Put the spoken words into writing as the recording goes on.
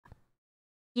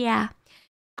Yeah.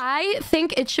 I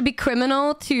think it should be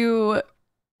criminal to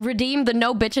redeem the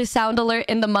no bitches sound alert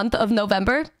in the month of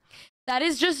November. That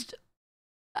is just...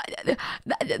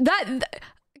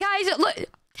 guys, look,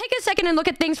 take a second and look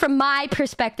at things from my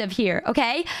perspective here,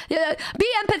 okay? Be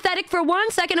empathetic for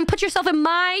 1 second and put yourself in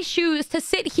my shoes to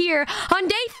sit here on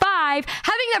day 5,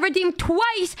 having that redeemed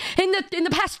twice in the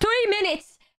past 3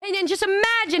 minutes. And then just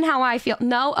imagine how I feel.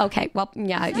 No? Okay, well,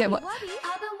 yeah. I've been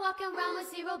walking around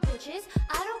with 0 bitches.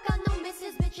 I don't got no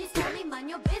misses, bitches. Tell me mind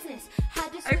your business.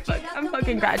 I'm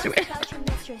fucking graduate.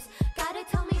 Gotta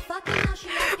tell me fucking how she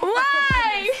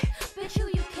why? Bitch, who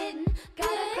you kidding?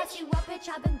 Gotta cut you up, bitch.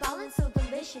 I've been ballin' so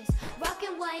delicious.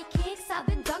 Rockin' white kicks, I've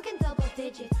been dunking double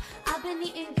digits. I've been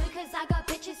eating good cause I got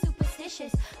bitches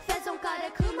superstitious. Feds don't got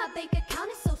a clue, my bank account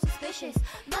is so suspicious.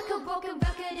 Like a broken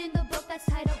record in the book that's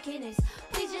titled Guinness.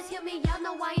 Please just hear me, y'all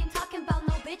know I ain't talking about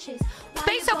no bitches.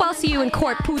 Face up, I'll see you in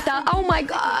court, puta. Oh my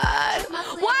god.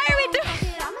 Why are we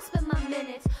doing... I'ma spend my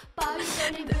minutes.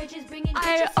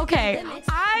 Okay, in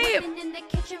the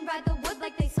kitchen, ride the wood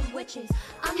like they some witches.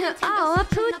 Oh,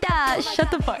 puta.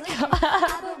 Shut the fuck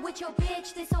up. With your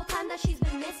bitch this whole time that she's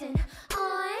been missing.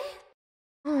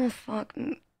 Oh, fuck.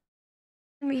 Let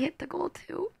me hit the goal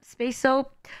too. Space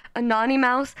Soap, Anani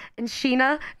Mouse, and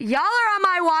Sheena. Y'all are on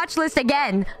my watch list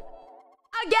again.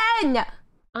 Again!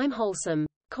 I'm wholesome.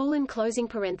 Closing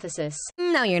parenthesis.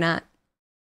 No, you're not.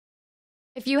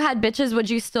 If you had bitches, would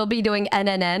you still be doing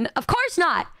NNN? Of course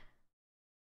not.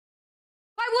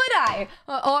 Why would I?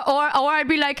 Or I'd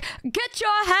be like, get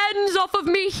your hands off of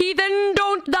me, heathen.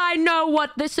 Don't I know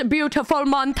what this beautiful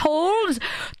month holds?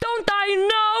 Don't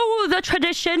I know the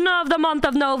tradition of the month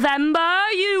of November,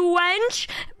 you wench?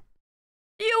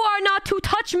 You are not to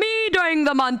touch me during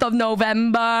the month of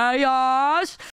November, yes?